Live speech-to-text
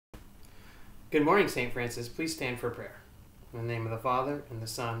Good morning, St. Francis. Please stand for prayer. In the name of the Father, and the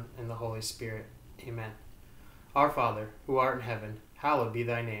Son, and the Holy Spirit. Amen. Our Father, who art in heaven, hallowed be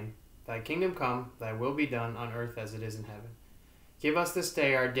thy name. Thy kingdom come, thy will be done on earth as it is in heaven. Give us this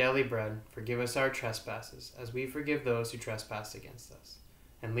day our daily bread. Forgive us our trespasses, as we forgive those who trespass against us.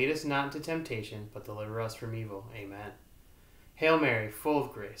 And lead us not into temptation, but deliver us from evil. Amen. Hail Mary, full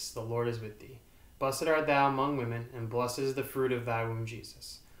of grace, the Lord is with thee. Blessed art thou among women, and blessed is the fruit of thy womb,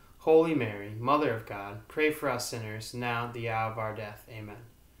 Jesus. Holy Mary, Mother of God, pray for us sinners, now at the hour of our death. Amen.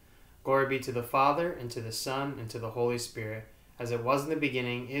 Glory be to the Father, and to the Son, and to the Holy Spirit, as it was in the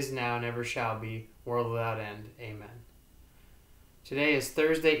beginning, is now, and ever shall be, world without end. Amen. Today is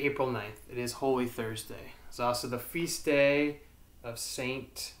Thursday, April 9th. It is Holy Thursday. It's also the feast day of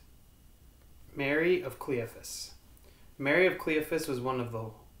Saint Mary of Cleophas. Mary of Cleophas was one of the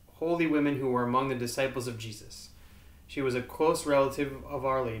holy women who were among the disciples of Jesus. She was a close relative of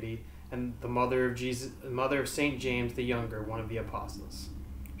Our Lady and the mother of Saint James the Younger, one of the apostles.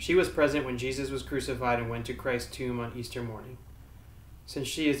 She was present when Jesus was crucified and went to Christ's tomb on Easter morning. Since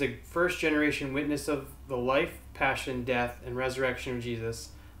she is a first-generation witness of the life, passion, death, and resurrection of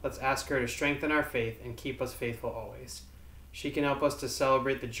Jesus, let's ask her to strengthen our faith and keep us faithful always. She can help us to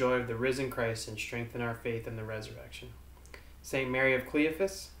celebrate the joy of the risen Christ and strengthen our faith in the resurrection. Saint Mary of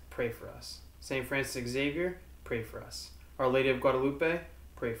Cleophas, pray for us. Saint Francis Xavier, pray for us. Our Lady of Guadalupe,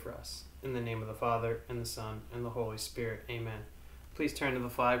 pray for us. In the name of the Father, and the Son, and the Holy Spirit. Amen. Please turn to the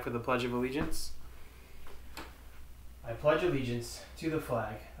flag for the Pledge of Allegiance. I pledge allegiance to the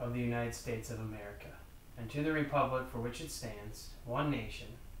flag of the United States of America, and to the republic for which it stands, one nation,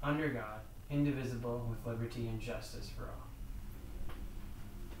 under God, indivisible, with liberty and justice for all.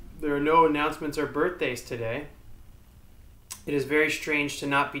 There are no announcements or birthdays today. It is very strange to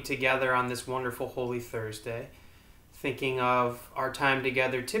not be together on this wonderful Holy Thursday. Thinking of our time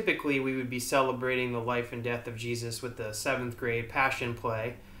together, typically we would be celebrating the life and death of Jesus with the 7th grade Passion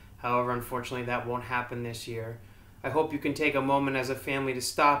Play. However, unfortunately, that won't happen this year. I hope you can take a moment as a family to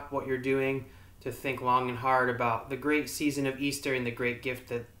stop what you're doing, to think long and hard about the great season of Easter and the great gift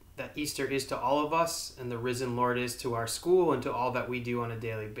that Easter is to all of us and the risen Lord is to our school and to all that we do on a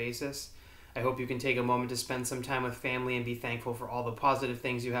daily basis. I hope you can take a moment to spend some time with family and be thankful for all the positive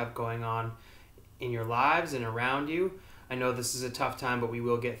things you have going on in your lives and around you. I know this is a tough time, but we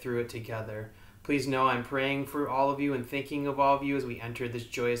will get through it together. Please know I'm praying for all of you and thinking of all of you as we enter this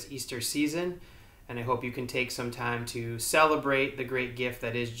joyous Easter season. And I hope you can take some time to celebrate the great gift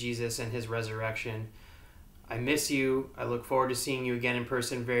that is Jesus and his resurrection. I miss you. I look forward to seeing you again in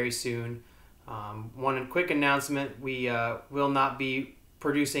person very soon. One quick announcement. We will not be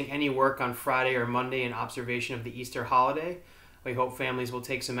producing any work on Friday or Monday in observation of the Easter holiday. We hope families will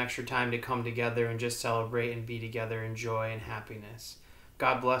take some extra time to come together and just celebrate and be together in joy and happiness.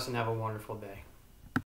 God bless and have a wonderful day.